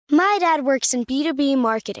My dad works in B2B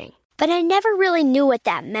marketing, but I never really knew what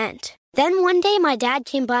that meant. Then one day my dad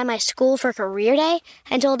came by my school for career day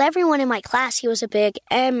and told everyone in my class he was a big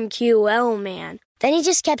MQL man. Then he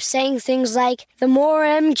just kept saying things like, the more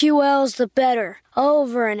MQLs, the better,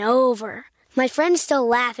 over and over. My friends still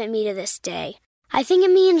laugh at me to this day. I think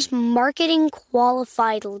it means marketing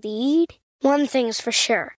qualified lead. One thing's for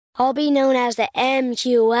sure. I'll be known as the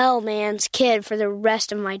MQL man's kid for the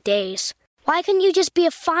rest of my days. Why couldn't you just be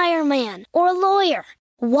a fireman or a lawyer?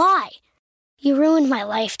 Why? You ruined my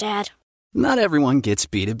life, Dad. Not everyone gets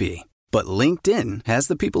B2B, but LinkedIn has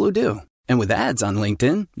the people who do. And with ads on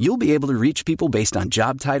LinkedIn, you'll be able to reach people based on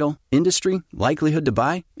job title, industry, likelihood to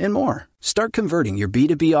buy, and more. Start converting your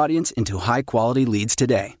B2B audience into high-quality leads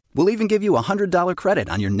today. We'll even give you a $100 credit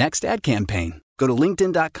on your next ad campaign. Go to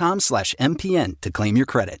linkedin.com/MPN to claim your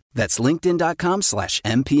credit. That's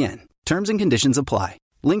linkedin.com/MPN. Terms and conditions apply.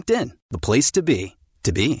 LinkedIn, the place to be,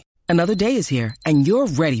 to be. Another day is here, and you're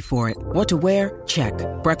ready for it. What to wear? Check.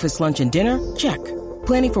 Breakfast, lunch, and dinner? Check.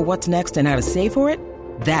 Planning for what's next and how to save for it?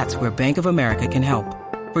 That's where Bank of America can help.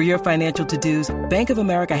 For your financial to-dos, Bank of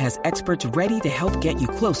America has experts ready to help get you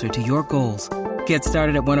closer to your goals. Get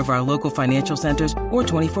started at one of our local financial centers or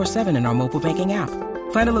 24/7 in our mobile banking app.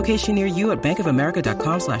 Find a location near you at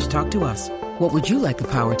bankofamerica.com/talktous. What would you like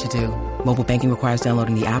the power to do? Mobile banking requires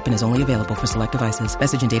downloading the app and is only available for select devices.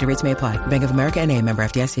 Message and data rates may apply. Bank of America N.A., member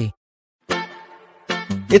FDIC.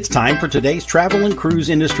 It's time for today's travel and cruise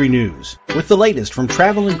industry news. With the latest from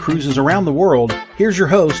travel and cruises around the world, here's your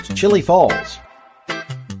host, Chili Falls.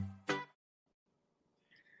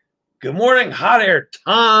 Good morning. Hot Air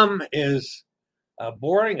Tom is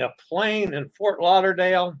boarding a plane in Fort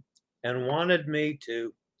Lauderdale and wanted me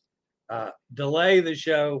to delay the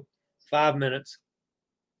show 5 minutes.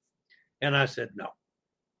 And I said, no,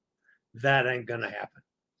 that ain't going to happen.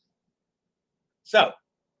 So,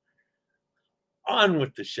 on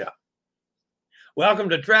with the show. Welcome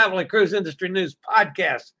to Travel and Cruise Industry News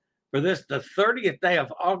Podcast for this, the 30th day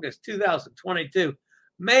of August, 2022.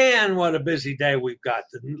 Man, what a busy day we've got.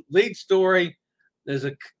 The lead story is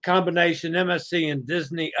a combination MSC and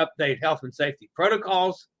Disney update health and safety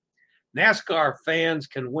protocols. NASCAR fans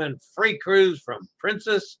can win free cruise from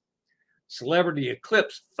Princess. Celebrity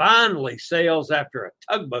eclipse finally sails after a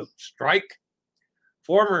tugboat strike.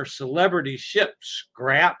 Former celebrity ship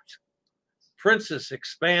scrapped. Princess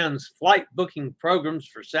expands flight booking programs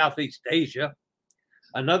for Southeast Asia.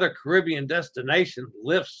 Another Caribbean destination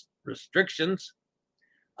lifts restrictions.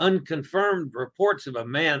 Unconfirmed reports of a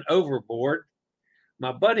man overboard.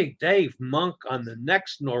 My buddy Dave Monk on the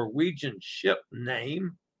next Norwegian ship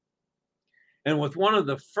name. And with one of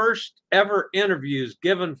the first ever interviews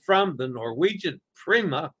given from the Norwegian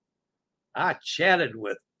Prima, I chatted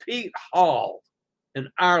with Pete Hall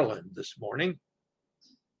in Ireland this morning.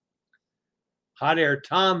 Hot Air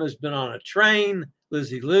Tom has been on a train,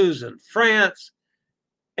 Lizzie Lou's in France,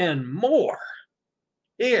 and more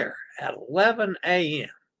here at 11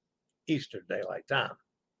 a.m. Eastern Daylight Time.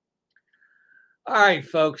 All right,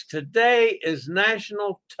 folks, today is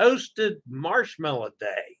National Toasted Marshmallow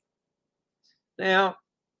Day. Now,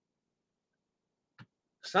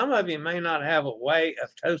 some of you may not have a way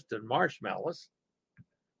of toasting marshmallows,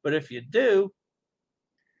 but if you do,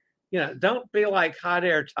 don't be like Hot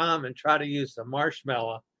Air Tom and try to use the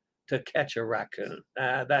marshmallow to catch a raccoon.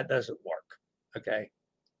 That doesn't work, okay?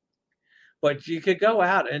 But you could go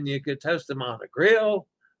out and you could toast them on a grill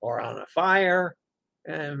or on a fire,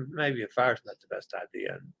 and maybe a fire's not the best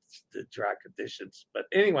idea in the dry conditions. But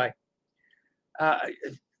anyway,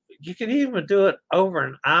 you can even do it over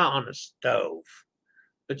an eye on a stove,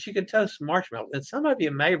 but you can toast marshmallows. And some of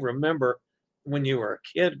you may remember when you were a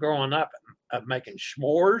kid growing up making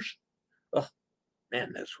s'mores. Oh,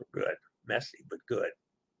 man, those were good. Messy, but good.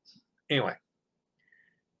 Anyway,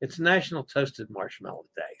 it's National Toasted Marshmallow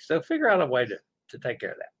Day. So figure out a way to take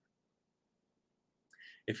care of that.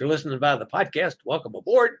 If you're listening via the podcast, welcome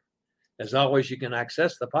aboard. As always, you can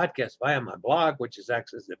access the podcast via my blog, which is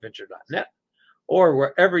accessadventure.net, or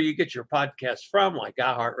wherever you get your podcasts from, like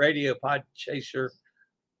iHeartRadio, Podchaser,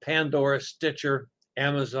 Pandora, Stitcher,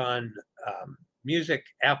 Amazon Music,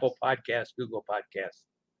 Apple Podcasts, Google Podcasts.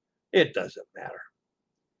 It doesn't matter.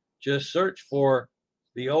 Just search for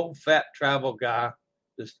the old fat travel guy.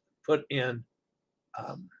 Just put in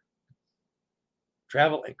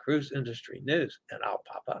travel and cruise industry news, and I'll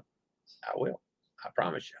pop up. I will. I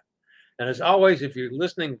promise you. And as always, if you're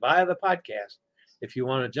listening via the podcast, if you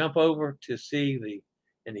want to jump over to see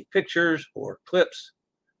any pictures or clips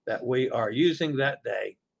that we are using that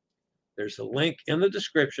day, there's a link in the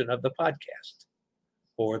description of the podcast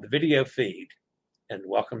for the video feed. And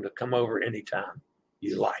welcome to come over anytime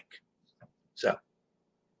you like. So,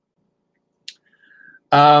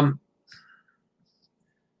 Hot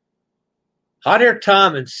Air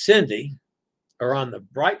Tom and Cindy are on the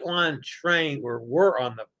Brightline train, or were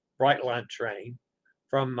on the Brightline train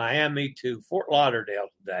from Miami to Fort Lauderdale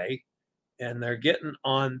today, and they're getting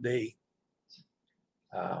on the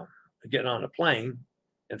plane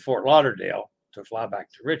in Fort Lauderdale to fly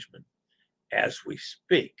back to Richmond as we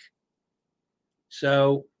speak.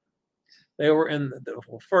 So they were in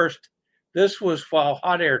first. This was while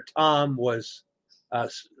Hot Air Tom was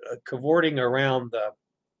cavorting around the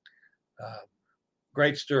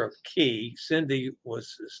Great Stirrup Key. Cindy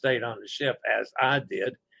stayed on the ship, as I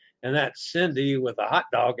did, and that's Cindy with a hot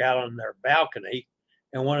dog out on their balcony.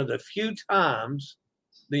 And one of the few times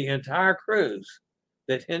the entire cruise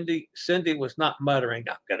that Cindy was not muttering,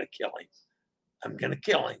 "I'm going to kill him. I'm going to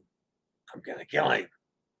kill him. I'm going to kill him.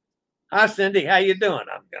 Hi, Cindy. How you doing?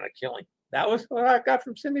 I'm going to kill him." That was what I got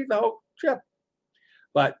from Cindy the whole trip.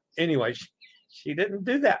 But anyway, she didn't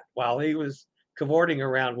do that while he was cavorting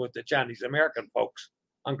around with the Chinese American folks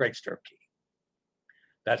on Great Stirrup Key.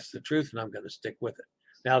 That's the truth, and I'm going to stick with it.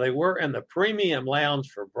 Now, they were in the premium lounge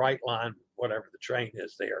for Brightline, whatever the train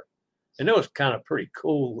is there. And it was kind of pretty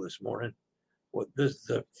cool this morning.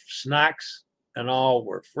 The snacks and all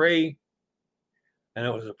were free, and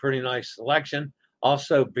it was a pretty nice selection.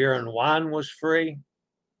 Also, beer and wine was free.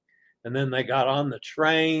 And then they got on the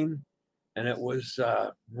train, and it was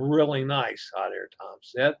really nice, Hot Air Tom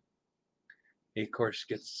said. He, of course,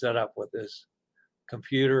 gets set up with his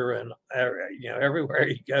computer, and everywhere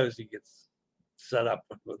he goes, he gets set up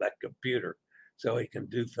with that computer so he can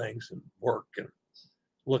do things and work and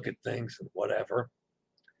look at things and whatever.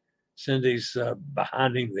 Cindy's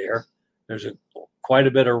behind him there. There's quite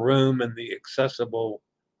a bit of room in the accessible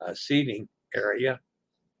seating area,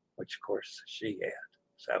 which, of course, she had.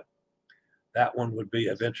 So that one would be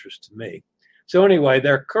of interest to me. So anyway,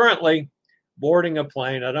 they're currently boarding a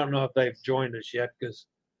plane. I don't know if they've joined us yet because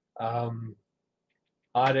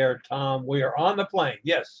Hot Air Tom, we are on the plane.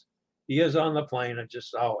 Yes, he is on the plane. I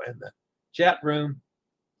just saw in the chat room.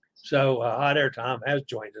 So Hot Air Tom has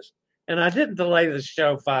joined us. And I didn't delay the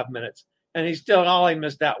show 5 minutes. And all he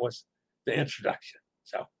missed out was the introduction.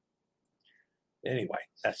 So anyway,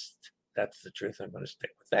 that's the truth. I'm going to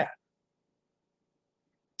stick with that.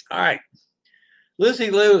 All right.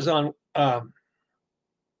 Lizzie Lou is on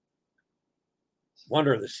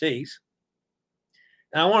Wonder of the Seas.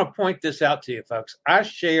 And I want to point this out to you, folks. I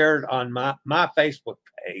shared on my Facebook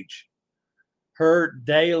page her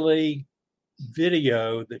daily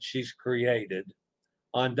video that she's created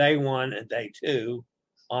on day 1 and day 2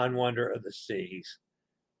 on Wonder of the Seas.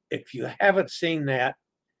 If you haven't seen that,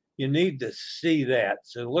 you need to see that.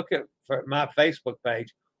 So look at my Facebook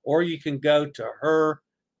page, or you can go to her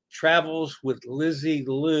Travels with Lizzie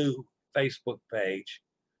Lou Facebook page.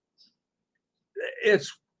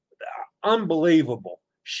 It's unbelievable.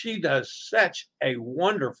 She does such a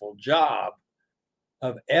wonderful job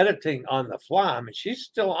of editing on the fly. I mean, she's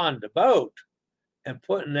still on the boat and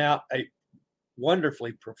putting out a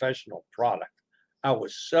wonderfully professional product. I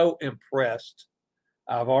was so impressed.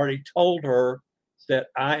 I've already told her that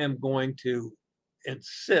I am going to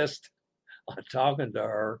insist on talking to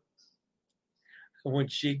her when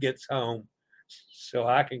she gets home so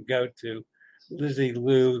I can go to Lizzie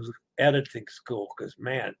Lou's editing school because,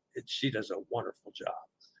 man, she does a wonderful job.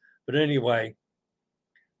 But anyway,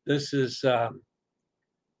 this is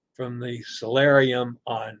from the solarium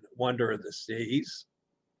on Wonder of the Seas.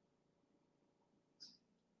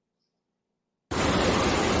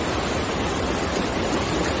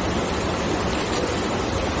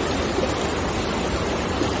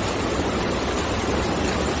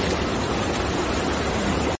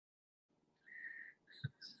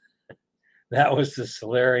 That was the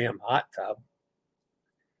solarium hot tub,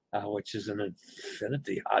 which is an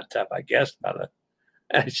infinity hot tub, I guess.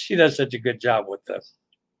 And she does such a good job with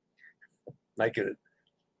making it,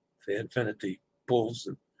 the infinity pools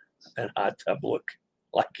and hot tub look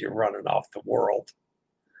like you're running off the world.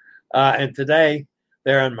 And today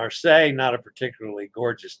they're in Marseille, not a particularly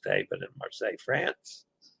gorgeous day, but in Marseille, France.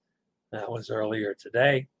 That was earlier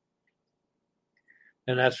today.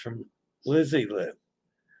 And that's from Lizzie Lou.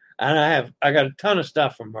 And I got a ton of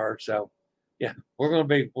stuff from her. So yeah, we're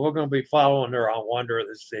gonna be following her on Wonder of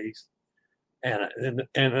the Seas. And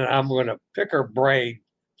I'm gonna pick her brain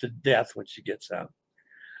to death when she gets home.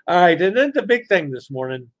 All right, and then the big thing this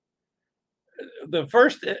morning,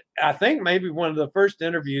 I think maybe one of the first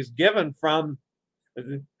interviews given from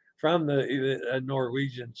the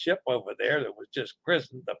Norwegian ship over there that was just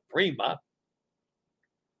christened the Prima.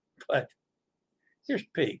 But here's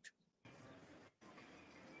Pete.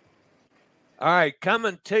 All right,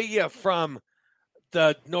 coming to you from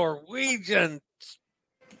the Norwegian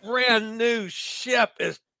brand new ship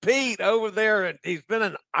is Pete over there, and he's been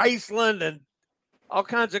in Iceland and all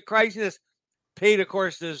kinds of craziness. Pete, of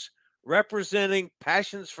course, is representing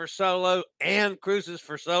Passions for Solo and Cruises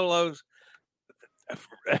for Solos.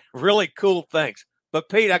 Really cool things. But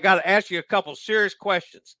Pete, I got to ask you a couple serious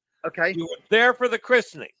questions. Okay. You were there for the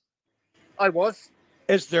christening. I was.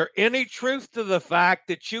 Is there any truth to the fact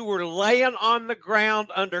that you were laying on the ground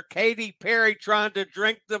under Katy Perry trying to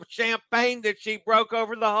drink the champagne that she broke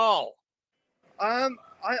over the hall?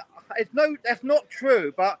 That's not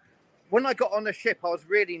true. But when I got on the ship, I was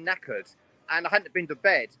really knackered, and I hadn't been to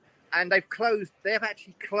bed. And they've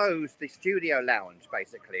actually closed the studio lounge,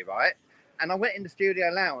 basically, right? And I went in the studio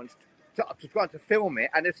lounge to try to film it,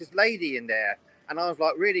 and there's this lady in there. And I was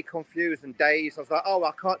like really confused and dazed. I was like, oh,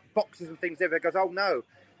 I can't, boxes and things everywhere. Goes, oh no,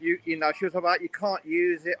 you know, she was like, you can't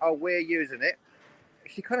use it. Oh, we're using it.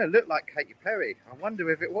 She kind of looked like Katy Perry. I wonder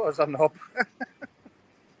if it was a knob.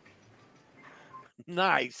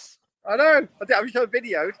 Nice. I know. I was showing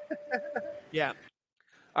videos. Yeah.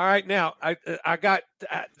 All right. Now I got,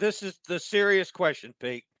 this is the serious question,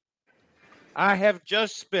 Pete. I have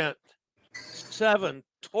just spent 7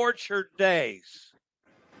 tortured days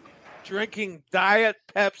drinking Diet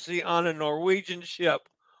Pepsi on a Norwegian ship.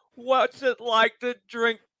 What's it like to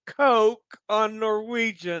drink Coke on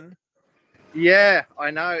Norwegian? Yeah, I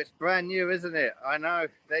know. It's brand new, isn't it? I know.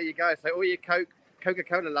 There you go. So all you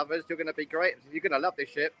Coca-Cola lovers, you're going to be great. You're going to love this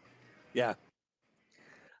ship. Yeah.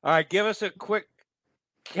 All right. Give us a quick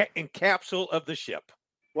capsule of the ship.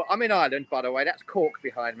 Well, I'm in Ireland, by the way. That's Cork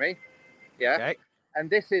behind me. Yeah. Okay. And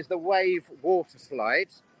this is the Wave water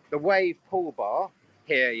slides, the Wave pool bar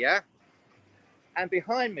here, yeah. And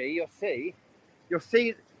behind me, you'll see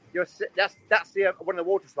that's the one of the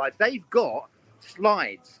water slides. They've got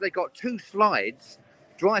slides. They've got 2 slides,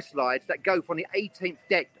 dry slides that go from the 18th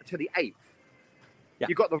deck to the 8th. Yeah.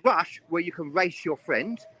 You've got the rush where you can race your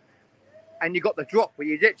friend, and you've got the drop where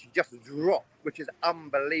you literally just drop, which is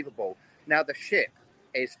unbelievable. Now the ship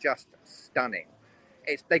is just stunning.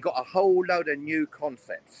 They got a whole load of new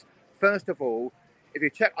concepts. First of all, if you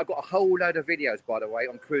check, I've got a whole load of videos, by the way,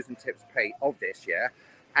 on Cruising Tips Pete of this, yeah.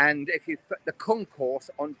 And the concourse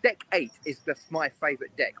on deck 8 is just my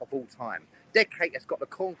favourite deck of all time. Deck 8 has got the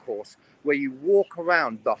concourse where you walk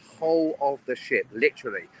around the whole of the ship,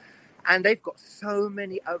 literally. And they've got so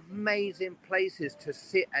many amazing places to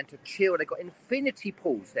sit and to chill. They've got infinity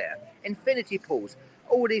pools there, infinity pools,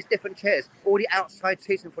 all these different chairs, all the outside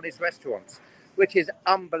seating for these restaurants, which is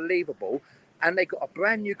unbelievable. And they got a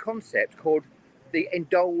brand new concept called the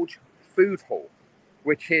Indulge Food Hall,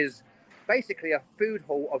 which is basically a food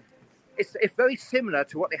hall it's very similar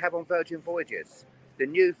to what they have on Virgin Voyages. The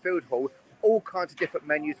new food hall, all kinds of different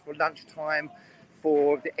menus for lunchtime,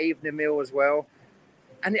 for the evening meal as well.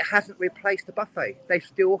 And it hasn't replaced the buffet. They've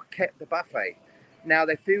still kept the buffet. Now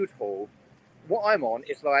the food hall, what I'm on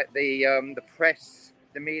is like the press,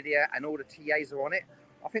 the media, and all the TAs are on it.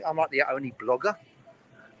 I think I'm like the only blogger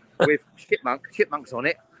with chipmunks on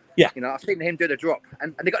it. Yeah, you know, I've seen him do the drop,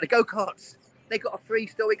 and they got the go-karts. They got a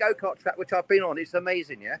 3-story go-kart track, which I've been on. It's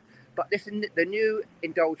amazing, yeah. But the new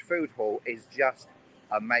Indulge Food Hall is just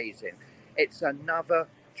amazing. It's another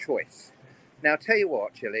choice. Now, I'll tell you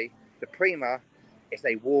what, Chili, the Prima is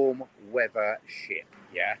a warm weather ship,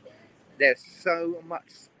 yeah. There's so much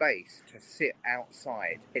space to sit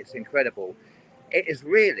outside. It's incredible. It is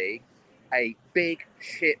really a big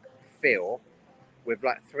ship feel with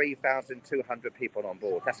like 3,200 people on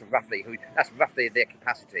board. That's roughly their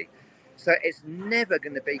capacity. So it's never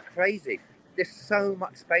going to be crazy. There's so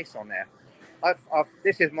much space on there.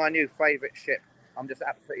 This is my new favourite ship. I'm just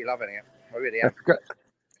absolutely loving it. I really am.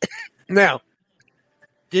 Now,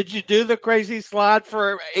 did you do the crazy slide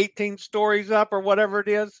for 18 stories up or whatever it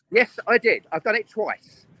is? Yes, I did. I've done it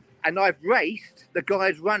twice. And I've raced the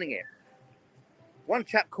guys running it. One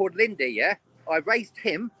chap called Lindy, yeah? I raced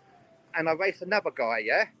him. And I raced another guy,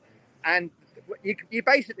 yeah? And you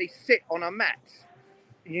basically sit on a mat.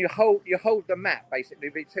 And you hold the mat, basically,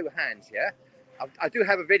 with 2 hands, yeah? I do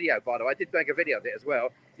have a video, by the way. I did make a video of it as well.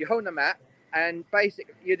 You hold the mat, and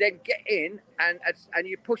basically, you then get in, and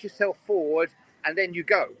you push yourself forward, and then you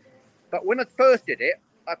go. But when I first did it,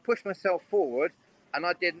 I pushed myself forward, and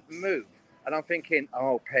I didn't move. And I'm thinking,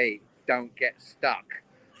 oh, Pete, don't get stuck.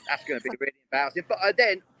 That's going to be really embarrassing. But I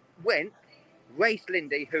then went, raced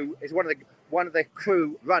Lindy, who is one of the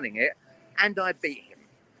crew running it, and I beat him.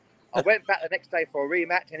 I went back the next day for a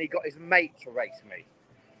rematch, and he got his mate to race me.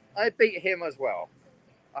 I beat him as well.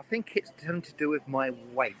 I think it's something to do with my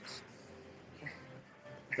weight.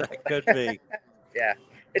 That could be. Yeah.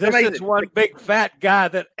 It's this amazing. is one big fat guy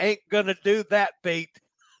that ain't going to do that, Pete.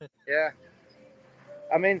 Yeah.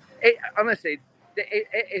 I mean, honestly,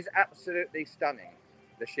 it is absolutely stunning,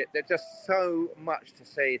 the ship. There's just so much to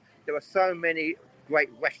see. There are so many great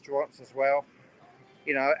restaurants as well.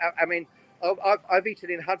 You know, I mean, I've eaten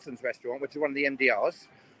in Hudson's restaurant, which is one of the MDRs.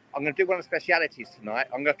 I'm going to do one of the specialities tonight.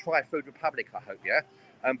 I'm going to try Food Republic, I hope, yeah?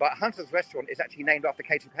 But Hudson's restaurant is actually named after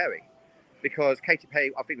Katy Perry, because Katy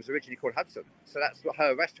Perry, I think, was originally called Hudson. So that's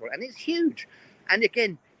her restaurant. And it's huge. And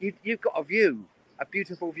again, you've got a view, a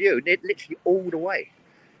beautiful view, literally all the way.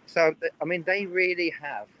 So, I mean, they really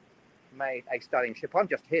have made a stunning ship. I'm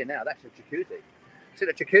just here now. That's a jacuzzi. See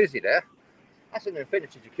the jacuzzi there? That's an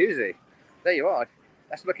infinity jacuzzi. There you are.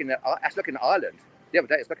 That's looking at Ireland. The other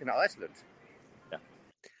day, it's looking at Iceland. Yeah.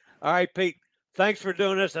 All right, Pete. Thanks for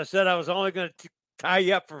doing this. I said I was only going to tie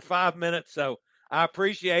you up for 5 minutes, so I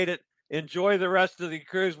appreciate it. Enjoy the rest of the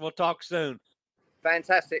cruise. We'll talk soon.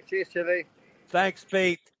 Fantastic. Cheers, Chili. Thanks,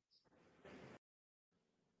 Pete.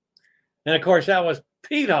 And, of course, that was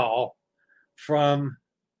Pete Hall from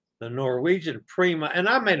the Norwegian Prima. And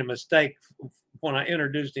I made a mistake when I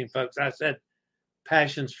introduced him, folks. I said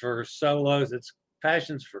passions for solos. It's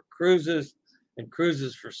passions for cruises and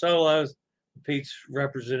cruises for solos. Pete's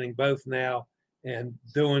representing both now and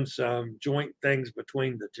doing some joint things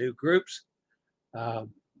between the two groups.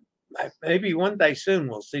 Maybe one day soon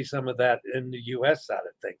we'll see some of that in the U.S. side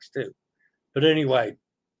of things too. But anyway,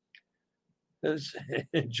 it's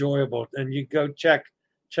enjoyable. And you go check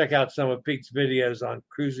out some of Pete's videos on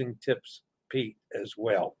Cruising Tips Pete as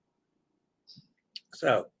well.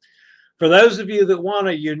 So for those of you that want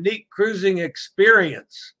a unique cruising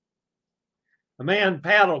experience, a man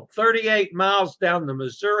paddled 38 miles down the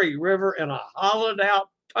Missouri River in a hollowed out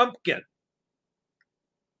pumpkin.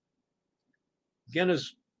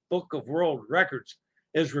 Guinness Book of World Records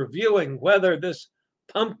is reviewing whether this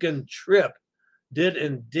pumpkin trip did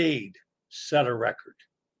indeed set a record.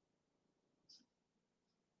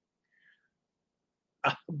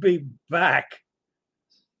 I'll be back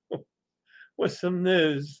with some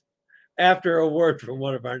news after a word from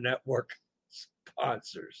one of our network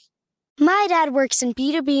sponsors. My dad works in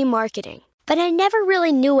B2B marketing, but I never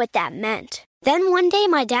really knew what that meant. Then one day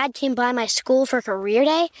my dad came by my school for career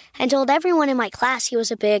day and told everyone in my class he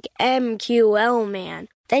was a big MQL man.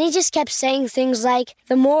 Then he just kept saying things like,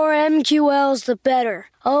 the more MQLs, the better,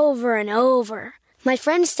 over and over. My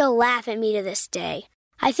friends still laugh at me to this day.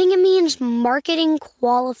 I think it means marketing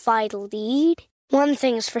qualified lead. One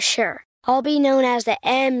thing's for sure, I'll be known as the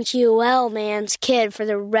MQL man's kid for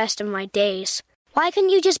the rest of my days. Why couldn't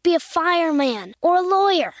you just be a fireman or a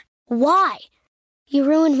lawyer? Why? You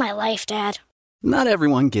ruined my life, Dad. Not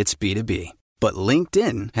everyone gets B2B, but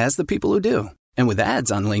LinkedIn has the people who do. And with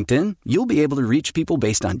ads on LinkedIn, you'll be able to reach people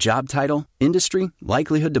based on job title, industry,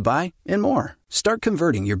 likelihood to buy, and more. Start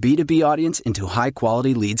converting your B2B audience into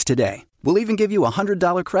high-quality leads today. We'll even give you a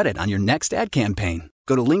 $100 credit on your next ad campaign.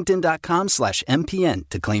 Go to linkedin.com/MPN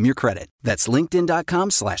to claim your credit. That's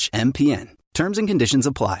linkedin.com/MPN. Terms and conditions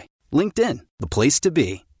apply. LinkedIn, the place to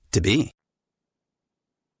be, to be.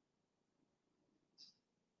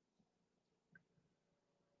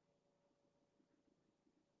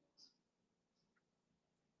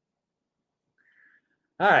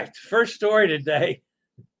 All right, first story today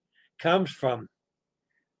comes from,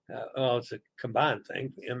 it's a combined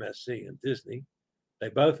thing, MSC and Disney. They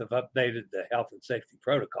both have updated the health and safety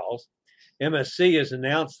protocols. MSC has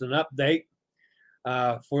announced an update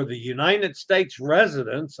for the United States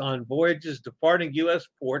residents on voyages departing U.S.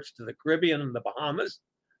 ports to the Caribbean and the Bahamas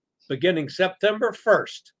beginning September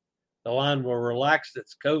 1st. The line will relax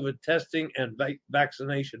its COVID testing and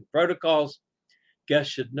vaccination protocols.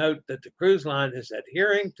 Guests should note that the cruise line is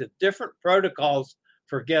adhering to different protocols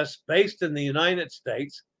for guests based in the United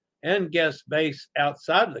States and guests based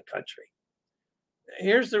outside of the country.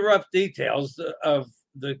 Here's the rough details of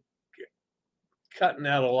the cutting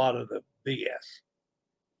out a lot of the BS.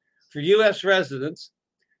 For U.S. residents,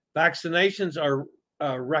 vaccinations are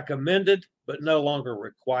recommended but no longer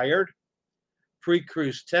required.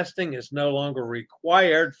 Pre-cruise testing is no longer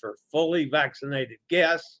required for fully vaccinated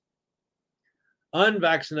guests.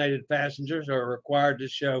 Unvaccinated passengers are required to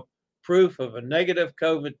show proof of a negative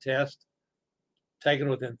COVID test taken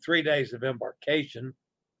within 3 days of embarkation.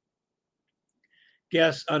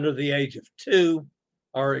 Guests under the age of 2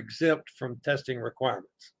 are exempt from testing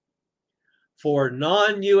requirements. For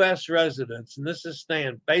non-U.S. residents, and this is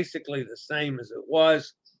staying basically the same as it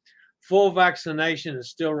was, full vaccination is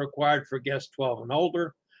still required for guests 12 and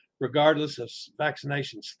older, regardless of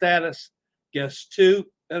vaccination status. Guests 2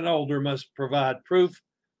 and older must provide proof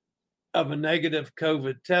of a negative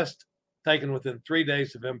COVID test taken within 3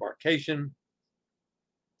 days of embarkation.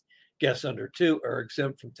 Guests under 2 are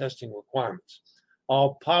exempt from testing requirements.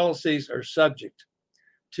 All policies are subject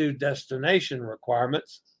to destination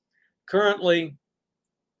requirements. Currently,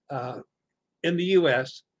 in the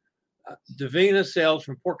U.S., Divina sails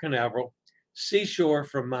from Port Canaveral, Seashore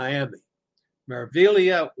from Miami.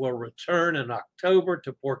 Meraviglia will return in October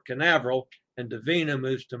to Port Canaveral, and Divina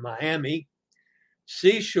moves to Miami.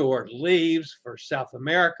 Seashore leaves for South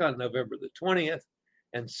America on November the 20th,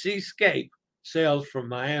 and Seascape sails from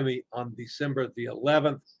Miami on December the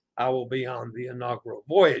 11th. I will be on the inaugural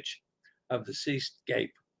voyage of the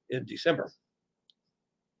Seascape in December.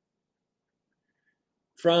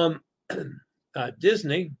 From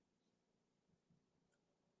Disney,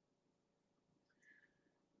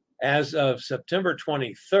 as of September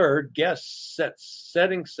 23rd, guests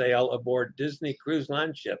setting sail aboard Disney Cruise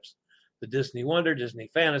Line ships, the Disney Wonder,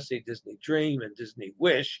 Disney Fantasy, Disney Dream, and Disney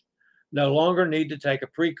Wish, no longer need to take a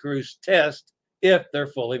pre-cruise test if they're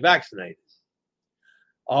fully vaccinated.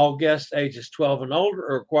 All guests ages 12 and older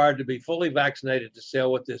are required to be fully vaccinated to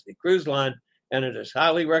sail with Disney Cruise Line, and it is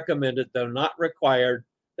highly recommended, though not required,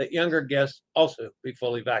 that younger guests also be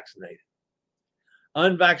fully vaccinated.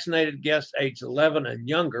 Unvaccinated guests aged 11 and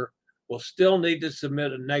younger will still need to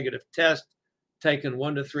submit a negative test taken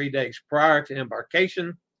 1 to 3 days prior to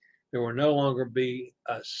embarkation. There will no longer be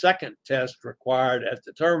a second test required at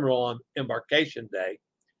the terminal on embarkation day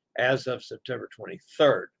as of September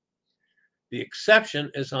 23rd. The exception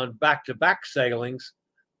is on back-to-back sailings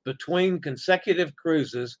between consecutive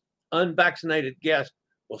cruises. Unvaccinated guests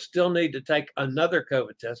will still need to take another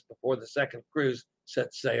COVID test before the second cruise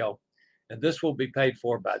sets sail, and this will be paid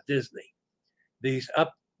for by Disney. These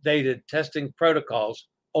updated testing protocols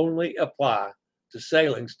only apply to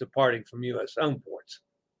sailings departing from U.S. home ports.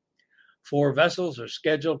 4 vessels are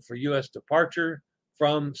scheduled for U.S. departure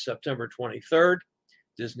from September 23rd.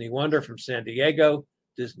 Disney Wonder from San Diego,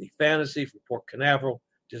 Disney Fantasy from Port Canaveral,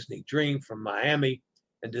 Disney Dream from Miami,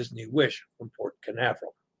 and Disney Wish from Port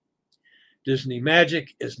Canaveral. Disney Magic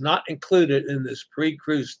is not included in this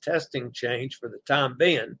pre-cruise testing change for the time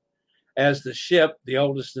being, as the ship, the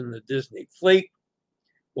oldest in the Disney fleet,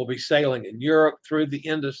 will be sailing in Europe through the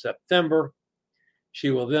end of September. She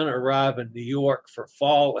will then arrive in New York for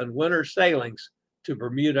fall and winter sailings to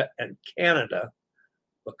Bermuda and Canada.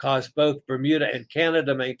 Because both Bermuda and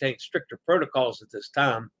Canada maintain stricter protocols at this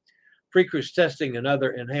time, pre-cruise testing and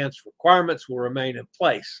other enhanced requirements will remain in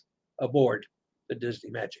place aboard the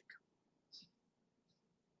Disney Magic.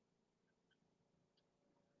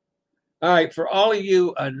 All right, for all of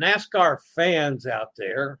you NASCAR fans out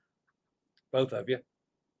there, both of you,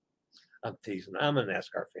 I'm teasing, I'm a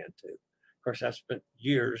NASCAR fan too. Of course, I spent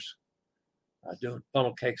years doing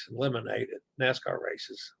funnel cakes and lemonade at NASCAR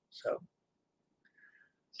races. So,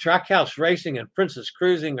 Trackhouse Racing and Princess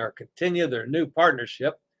Cruising are continue their new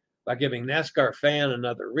partnership by giving NASCAR fan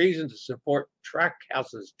another reason to support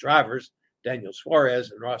Trackhouse's drivers, Daniel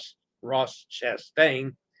Suarez and Ross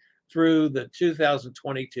Chastain, through the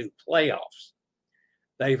 2022 playoffs.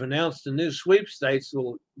 They've announced a new sweepstakes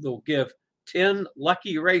that will give 10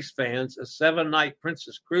 lucky race fans a 7-night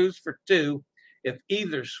Princess Cruise for 2 if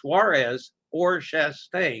either Suarez or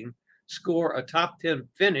Chastain score a top 10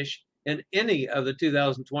 finish in any of the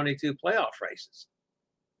 2022 playoff races.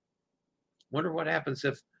 Wonder what happens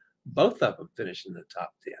if both of them finish in the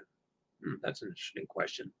top 10. That's an interesting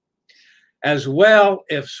question. As well,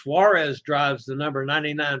 if Suarez drives the number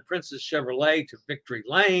 99 Princess Chevrolet to Victory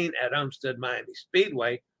Lane at Homestead Miami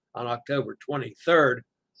Speedway on October 23rd,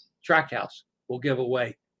 Trackhouse will give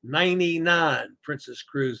away 99 Princess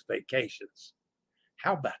Cruise vacations.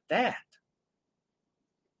 How about that?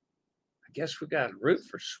 I guess we got to root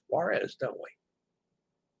for Suarez, don't we?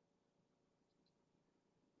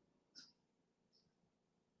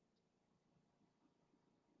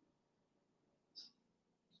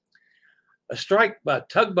 A strike by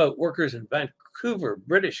tugboat workers in Vancouver,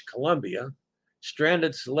 British Columbia,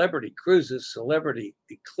 stranded celebrity cruises, celebrity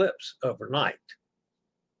eclipse overnight.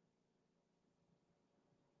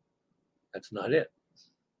 That's not it.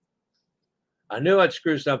 I knew I'd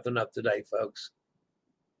screw something up today, folks.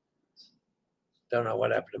 Don't know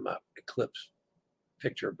what happened to my eclipse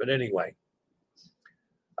picture, but anyway.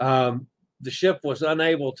 The ship was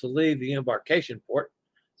unable to leave the embarkation port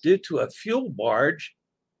due to a fuel barge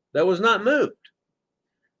that was not moved.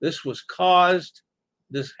 This has caused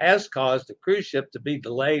the cruise ship to be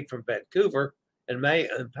delayed from Vancouver and may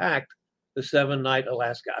impact the 7-night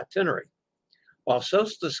Alaska itinerary. While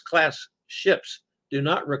Solstice-class ships do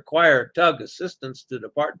not require tug assistance to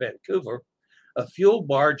depart Vancouver, a fuel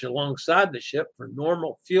barge alongside the ship for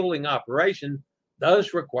normal fueling operation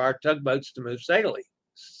Those require tugboats to move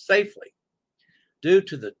safely. Due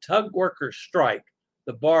to the tug workers' strike,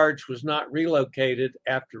 the barge was not relocated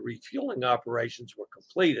after refueling operations were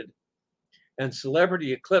completed, and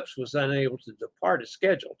Celebrity Eclipse was unable to depart as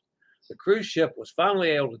scheduled. The cruise ship was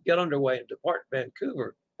finally able to get underway and depart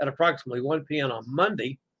Vancouver at approximately 1 p.m. on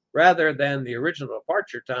Monday, rather than the original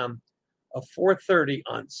departure time of 4:30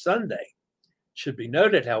 on Sunday. It should be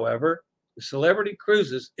noted, however, the Celebrity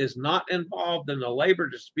Cruises is not involved in a labor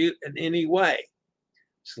dispute in any way.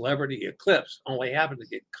 Celebrity Eclipse only happened to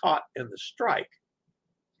get caught in the strike.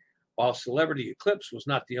 While Celebrity Eclipse was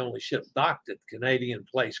not the only ship docked at the Canadian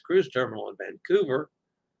Place Cruise Terminal in Vancouver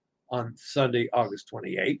on Sunday, August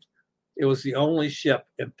 28th, it was the only ship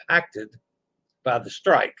impacted by the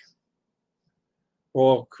strike.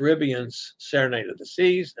 Royal Caribbean's Serenade of the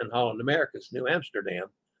Seas and Holland America's New Amsterdam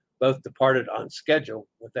both departed on schedule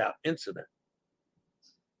without incident.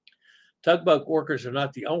 Tugboat workers are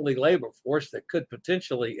not the only labor force that could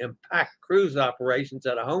potentially impact cruise operations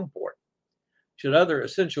at a home port. Should other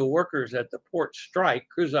essential workers at the port strike,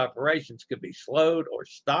 cruise operations could be slowed or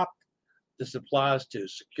stopped. This applies to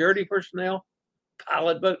security personnel,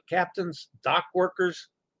 pilot boat captains, dock workers,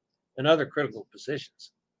 and other critical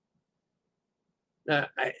positions. Now,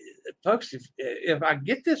 folks, if I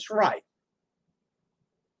get this right,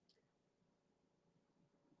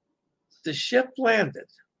 the ship landed,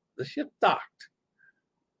 the ship docked,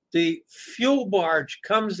 the fuel barge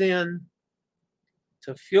comes in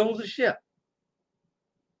to fuel the ship,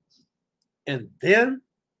 and then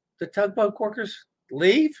the tugboat workers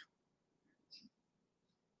leave?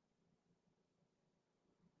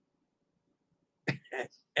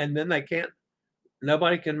 And then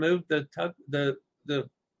nobody can move the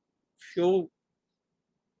fuel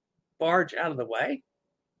barge out of the way?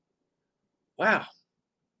 Wow.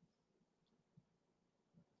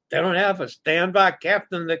 They don't have a standby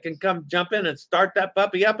captain that can come jump in and start that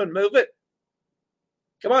puppy up and move it?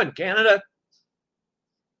 Come on, Canada.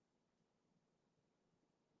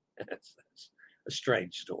 That's a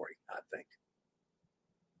strange story, I think.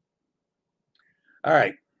 All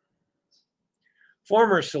right.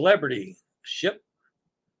 Former Celebrity ship,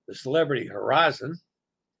 the Celebrity Horizon,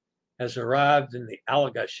 has arrived in the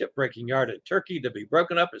Alaga shipbreaking yard in Turkey to be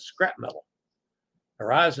broken up as scrap metal.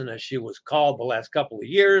 Horizon, as she was called the last couple of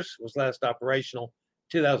years, was last operational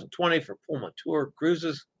 2020 for Pullman Tour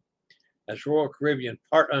Cruises. As Royal Caribbean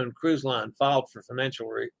part-owned cruise line filed for financial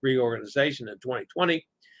reorganization in 2020,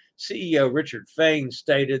 CEO Richard Fain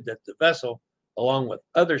stated that the vessel, along with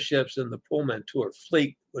other ships in the Pullman Tour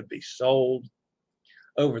fleet, would be sold.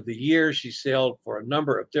 Over the years, she sailed for a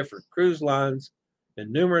number of different cruise lines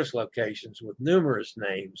in numerous locations with numerous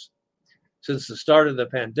names. Since the start of the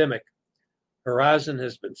pandemic, Horizon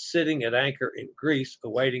has been sitting at anchor in Greece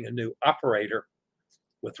awaiting a new operator.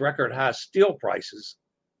 With record high steel prices,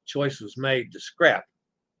 choice was made to scrap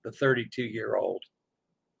the 32-year-old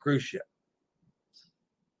cruise ship.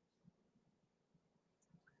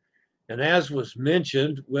 And as was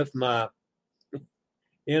mentioned with my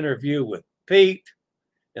interview with Pete,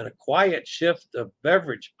 in a quiet shift of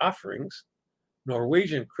beverage offerings,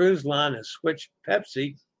 Norwegian Cruise Line has switched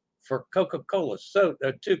Pepsi for Coca-Cola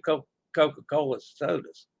soda, two Coca-Cola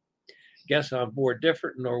sodas. Guests on board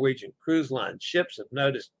different Norwegian Cruise Line ships have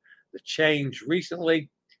noticed the change recently,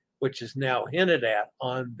 which is now hinted at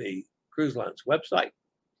on the cruise line's website.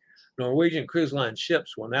 Norwegian Cruise Line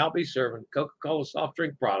ships will now be serving Coca-Cola soft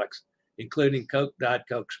drink products, including Coke, Diet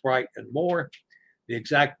Coke, Sprite, and more. The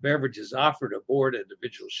exact beverages offered aboard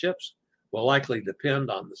individual ships will likely depend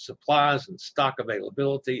on the supplies and stock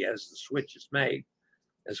availability as the switch is made,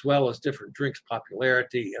 as well as different drinks'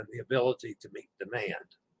 popularity and the ability to meet demand.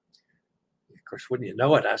 Of course, wouldn't you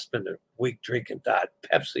know it, I spent a week drinking Diet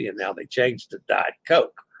Pepsi, and now they changed to Diet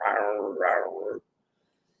Coke.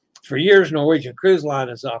 For years, Norwegian Cruise Line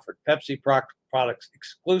has offered Pepsi products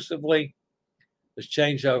exclusively. This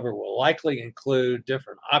changeover will likely include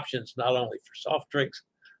different options, not only for soft drinks,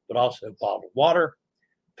 but also bottled water.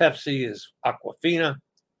 Pepsi is Aquafina.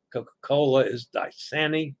 Coca-Cola is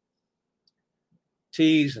Dasani.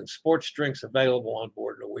 Teas and sports drinks available on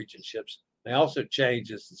board Norwegian ships may also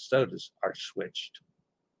change as the sodas are switched.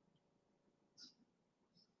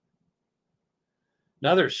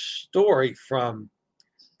 Another story from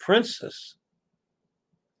Princess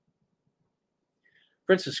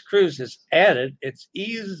Cruise has added its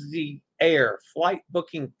Easy Air flight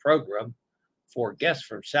booking program for guests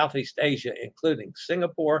from Southeast Asia, including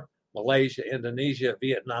Singapore, Malaysia, Indonesia,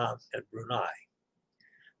 Vietnam, and Brunei.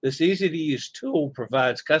 This easy-to-use tool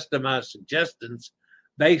provides customized suggestions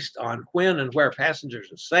based on when and where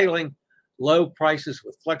passengers are sailing, low prices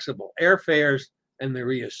with flexible airfares, and the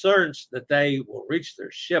reassurance that they will reach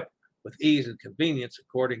their ship with ease and convenience,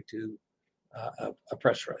 according to a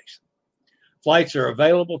press release. Flights are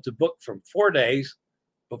available to book from 4 days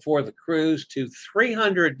before the cruise to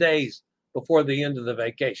 300 days before the end of the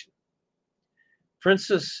vacation.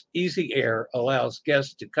 Princess Easy Air allows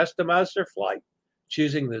guests to customize their flight,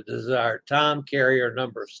 choosing the desired time, carrier,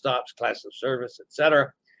 number of stops, class of service,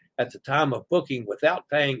 etc., at the time of booking without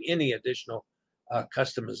paying any additional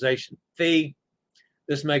customization fee.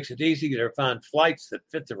 This makes it easy to find flights that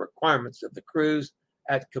fit the requirements of the cruise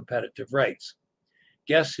at competitive rates.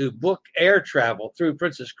 Guests who book air travel through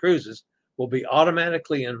Princess Cruises will be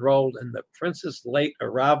automatically enrolled in the Princess Late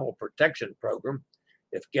Arrival Protection Program.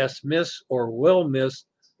 If guests miss or will miss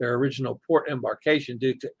their original port embarkation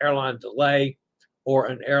due to airline delay or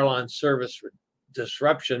an airline service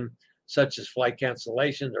disruption, such as flight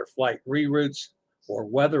cancellation or flight reroutes or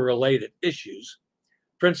weather-related issues,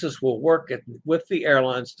 Princess will work with the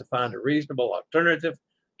airlines to find a reasonable alternative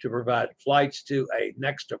to provide flights to a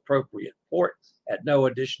next appropriate port at no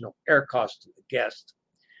additional air cost to the guest.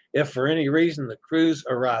 If for any reason the cruise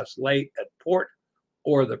arrives late at port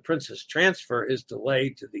or the Princess transfer is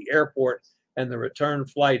delayed to the airport and the return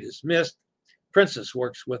flight is missed, Princess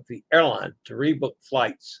works with the airline to rebook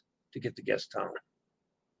flights to get the guest home.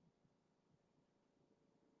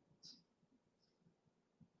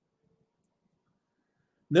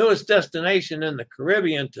 Newest destination in the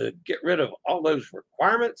Caribbean to get rid of all those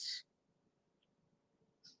requirements?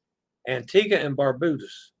 Antigua and Barbuda.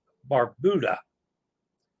 Of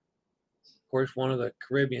course, one of the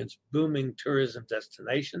Caribbean's booming tourism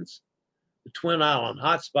destinations. The Twin Island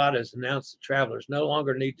hotspot has announced that travelers no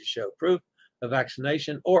longer need to show proof of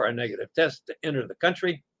vaccination or a negative test to enter the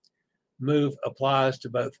country. Move applies to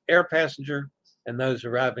both air passenger and those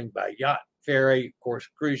arriving by yacht, ferry, of course,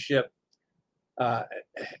 cruise ship.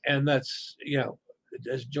 And that's,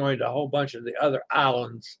 has joined a whole bunch of the other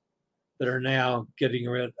islands that are now getting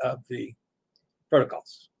rid of the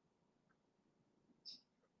protocols.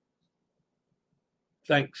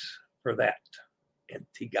 Thanks for that,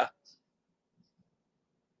 Antigua.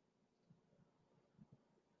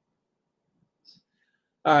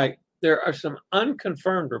 All right, there are some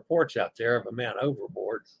unconfirmed reports out there of a man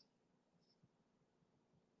overboard.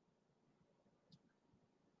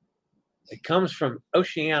 It comes from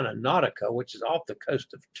Oceania Nautica, which is off the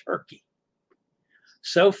coast of Turkey.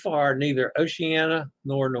 So far, neither Oceania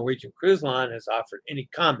nor Norwegian Cruise Line has offered any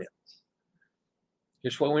comment.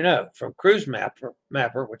 Here's what we know from Cruise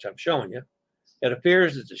Mapper, which I'm showing you. It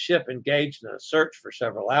appears that the ship engaged in a search for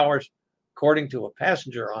several hours, according to a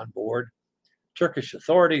passenger on board. Turkish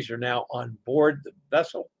authorities are now on board the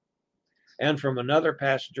vessel. And from another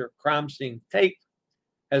passenger, crime scene tape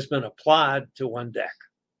has been applied to one deck.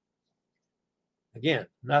 Again,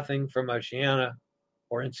 nothing from Oceania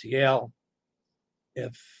or NCL.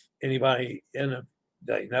 If anybody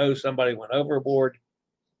they know somebody went overboard,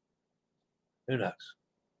 who knows?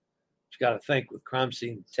 You got to think with crime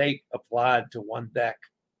scene tape applied to one deck,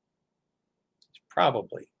 it's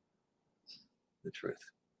probably the truth.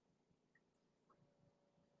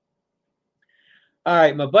 All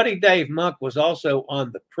right, my buddy Dave Monk was also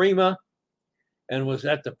on the Prima and was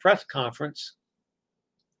at the press conference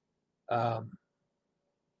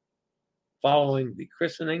following the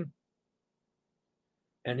christening,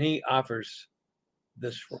 and he offers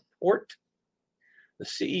this report. The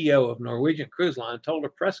CEO of Norwegian Cruise Line told a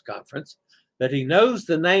press conference that he knows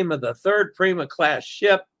the name of the third Prima class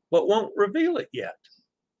ship, but won't reveal it yet.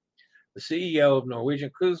 The CEO of Norwegian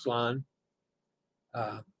Cruise Line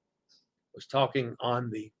was talking on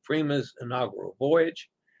the Prima's inaugural voyage.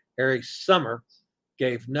 Harry Summer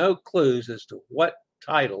gave no clues as to what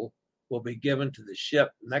title will be given to the ship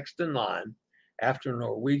next in line after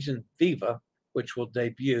Norwegian Viva, which will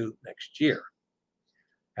debut next year.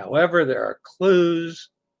 However, there are clues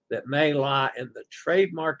that may lie in the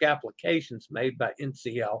trademark applications made by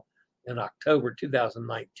NCL in October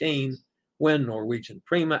 2019, when Norwegian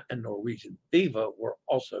Prima and Norwegian Viva were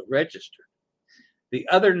also registered. The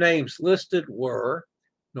other names listed were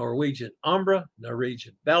Norwegian Umbra,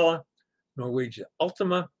 Norwegian Bella, Norwegian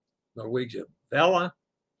Ultima, Norwegian Vela,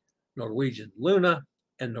 Norwegian Luna,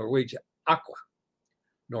 and Norwegian Aqua.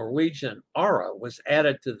 Norwegian Aura was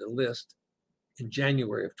added to the list in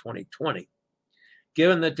January of 2020.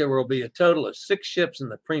 Given that there will be a total of 6 ships in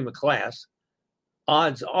the Prima class,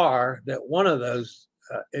 odds are that one of those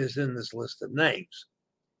is in this list of names.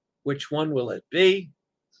 Which one will it be?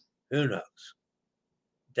 Who knows?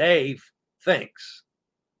 Dave thinks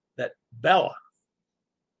that Bella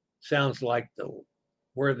sounds like the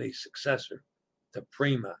worthy successor to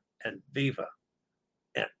Prima and Viva,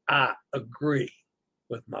 and I agree.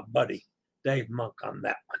 with my buddy Dave Monk on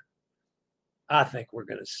that one. I think we're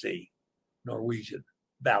going to see Norwegian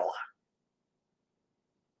Bella.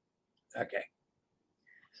 Okay.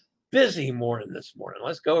 Busy morning this morning.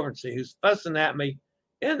 Let's go over and see who's fussing at me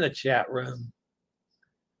in the chat room.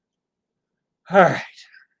 All right.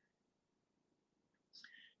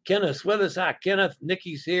 Kenneth's with us. Hi, Kenneth.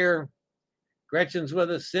 Nikki's here. Gretchen's with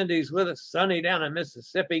us. Cindy's with us. Sonny down in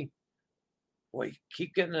Mississippi. Boy, you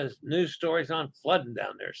keep getting those news stories on flooding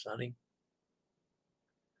down there, Sonny.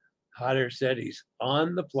 Hot Air said he's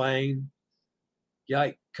on the plane.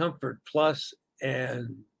 Yike, Comfort Plus and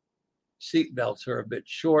seatbelts are a bit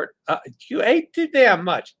short. You ate too damn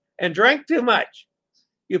much and drank too much.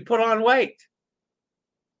 You put on weight.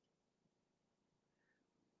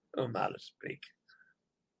 I'm out of speak.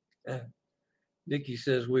 Nikki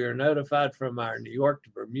says we are notified from our New York to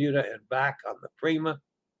Bermuda and back on the Prima.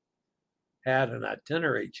 Had an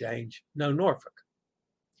itinerary change. No Norfolk.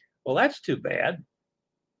 Well, that's too bad.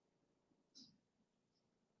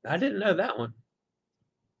 I didn't know that one.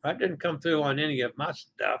 I didn't come through on any of my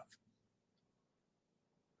stuff.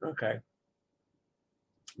 Okay.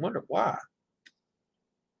 Wonder why.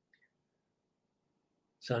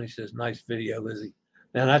 Sonny says, nice video, Lizzie.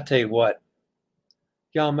 And I tell you what,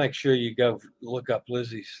 y'all make sure you go look up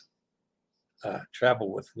Lizzie's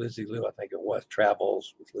Travel with Lizzie Lou. I think it was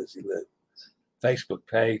Travels with Lizzie Lou Facebook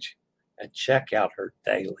page and check out her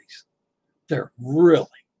dailies. They're really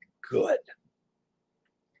good.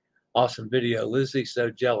 Awesome video, Lizzie. So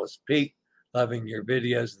jealous, Pete. Loving your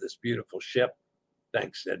videos of this beautiful ship.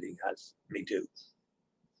 Thanks, Cindy. Me too.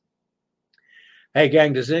 Hey,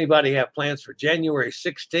 gang, does anybody have plans for January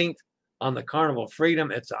 16th on the Carnival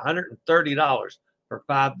Freedom? It's $130 for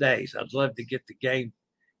 5 days. I'd love to get the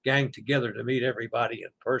gang together to meet everybody in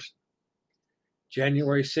person.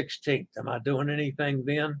 January 16th. Am I doing anything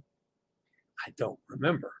then? I don't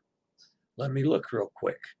remember. Let me look real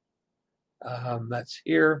quick. That's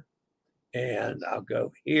here. And I'll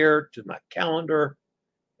go here to my calendar.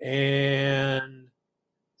 And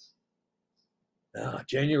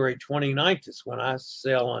January 29th is when I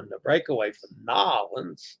sail on the breakaway from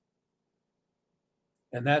Nolans.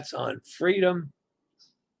 And that's on Freedom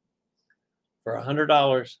for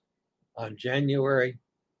 $100 on January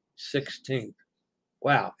 16th.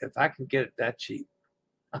 Wow, if I can get it that cheap,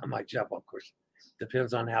 I might jump. Of course,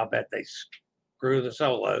 depends on how bad they screw the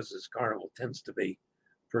solos, as Carnival tends to be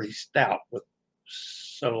pretty stout with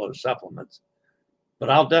solo supplements. But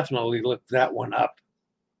I'll definitely look that one up,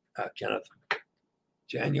 Kenneth.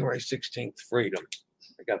 January 16th, Freedom.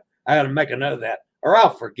 I got to make a note of that, or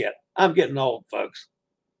I'll forget. I'm getting old, folks,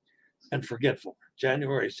 and forgetful.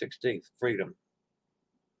 January 16th, Freedom.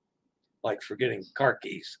 Like forgetting car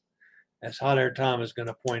keys, as Hot Air Tom is going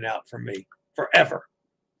to point out for me forever.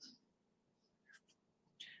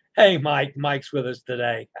 Hey, Mike. Mike's with us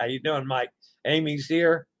today. How you doing, Mike? Amy's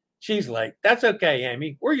here. She's late. That's okay,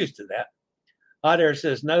 Amy. We're used to that. Hot Air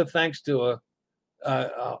says no thanks to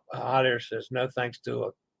Hot Air says no thanks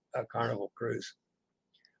to a Carnival cruise.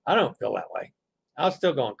 I don't feel that way. I'll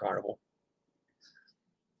still go on Carnival.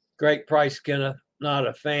 Great price, Kenneth. Not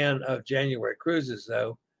a fan of January cruises,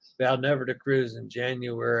 though. Vowed never to cruise in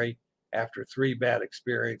January after 3 bad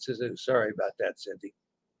experiences. Oh, sorry about that, Cindy.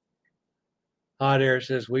 Hot Air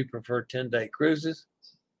says we prefer 10-day cruises.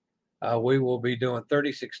 We will be doing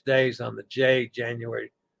 36 days on the J,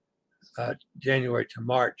 January to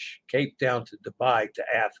March, Cape Town to Dubai to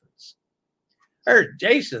Athens.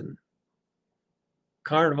 Jason,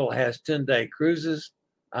 Carnival has 10-day cruises.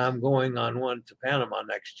 I'm going on one to Panama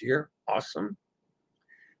next year. Awesome.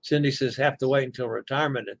 Cindy says, have to wait until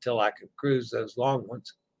retirement until I can cruise those long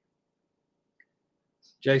ones.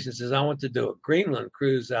 Jason says, I want to do a Greenland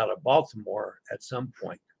cruise out of Baltimore at some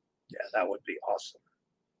point. Yeah, that would be awesome.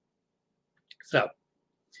 So,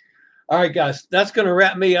 all right, guys, that's going to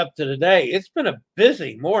wrap me up to today. It's been a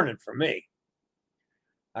busy morning for me.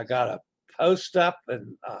 I got a post up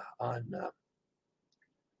and on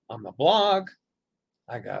my blog.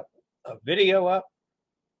 I got a video up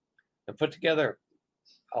and put together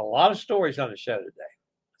a lot of stories on the show today.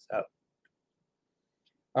 So,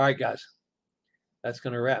 all right, guys, that's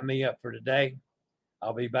going to wrap me up for today.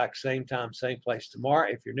 I'll be back same time, same place tomorrow.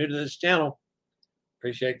 If you're new to this channel,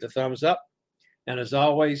 appreciate the thumbs up. And as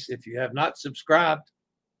always, if you have not subscribed,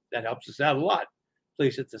 that helps us out a lot.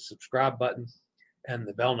 Please hit the subscribe button and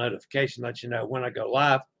the bell notification lets you know when I go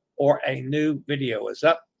live or a new video is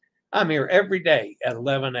up. I'm here every day at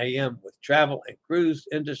 11 a.m. with travel and cruise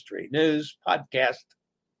industry news podcast.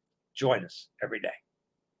 Join us every day.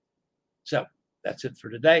 So that's it for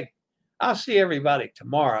today. I'll see everybody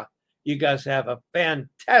tomorrow. You guys have a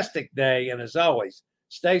fantastic day. And as always,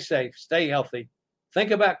 Stay safe, stay healthy.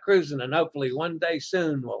 Think about cruising, and hopefully one day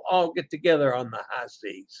soon we'll all get together on the high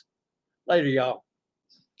seas. Later, y'all.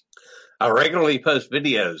 I regularly post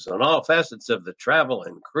videos on all facets of the travel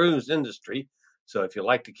and cruise industry. So if you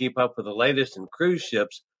like to keep up with the latest in cruise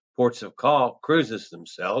ships, ports of call, cruises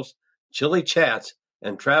themselves, chilly chats,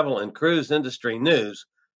 and travel and cruise industry news,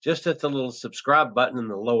 just hit the little subscribe button in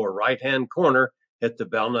the lower right-hand corner. Hit the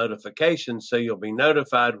bell notification so you'll be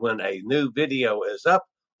notified when a new video is up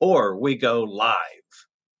or we go live.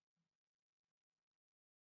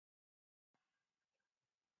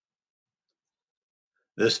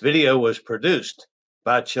 This video was produced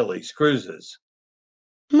by Chili's Cruises.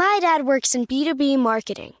 My dad works in B2B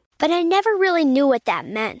marketing, but I never really knew what that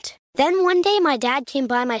meant. Then one day my dad came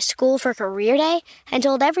by my school for career day and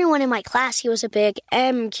told everyone in my class he was a big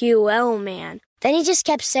MQL man. Then he just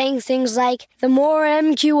kept saying things like, the more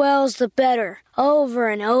MQLs, the better, over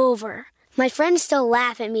and over. My friends still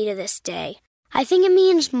laugh at me to this day. I think it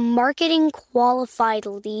means marketing qualified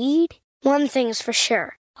lead. One thing's for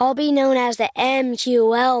sure. I'll be known as the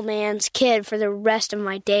MQL man's kid for the rest of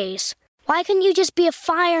my days. Why couldn't you just be a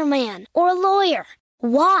fireman or a lawyer?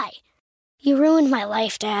 Why? You ruined my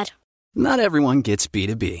life, Dad. Not everyone gets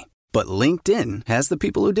B2B, but LinkedIn has the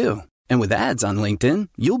people who do. And with ads on LinkedIn,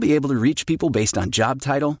 you'll be able to reach people based on job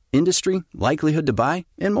title, industry, likelihood to buy,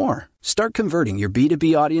 and more. Start converting your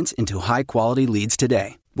B2B audience into high-quality leads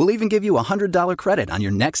today. We'll even give you a $100 credit on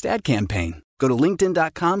your next ad campaign. Go to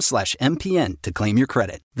linkedin.com/MPN to claim your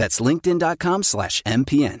credit. That's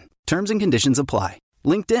linkedin.com/MPN. Terms and conditions apply.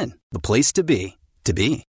 LinkedIn, the place to be, to be.